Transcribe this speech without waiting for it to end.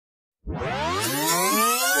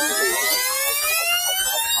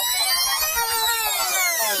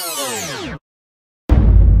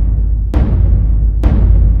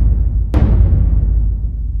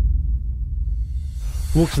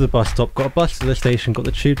Walked to the bus stop, got a bus to the station, got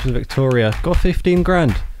the tube to Victoria, got 15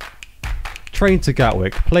 grand. Train to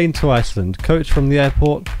Gatwick, plane to Iceland, coach from the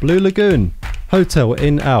airport, Blue Lagoon, hotel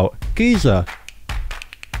in out, Giza.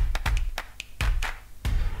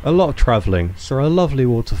 A lot of travelling, saw a lovely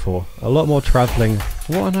waterfall, a lot more travelling,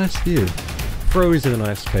 what a nice view. Froze in an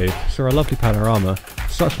ice cave, saw a lovely panorama,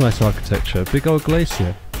 such nice architecture, big old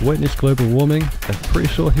glacier, witnessed global warming, I'm pretty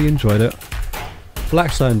sure he enjoyed it.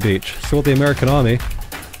 Black Sand Beach, saw the American Army,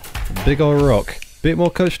 big old rock, bit more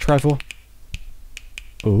coach travel.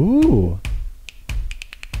 Ooh.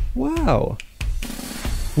 Wow.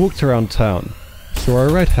 Walked around town, saw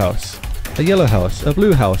a red house, a yellow house, a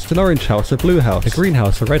blue house, an orange house, a blue house, a green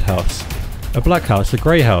house, a red house, a black house, a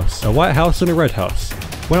grey house, a white house and a red house.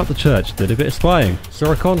 Went up to church, did a bit of spying,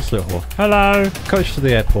 saw a consulate hall. Hello! Coach to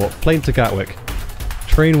the airport, plane to Gatwick.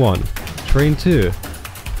 Train 1, train 2.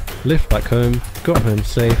 Lift back home, got home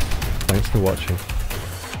safe. Thanks for watching.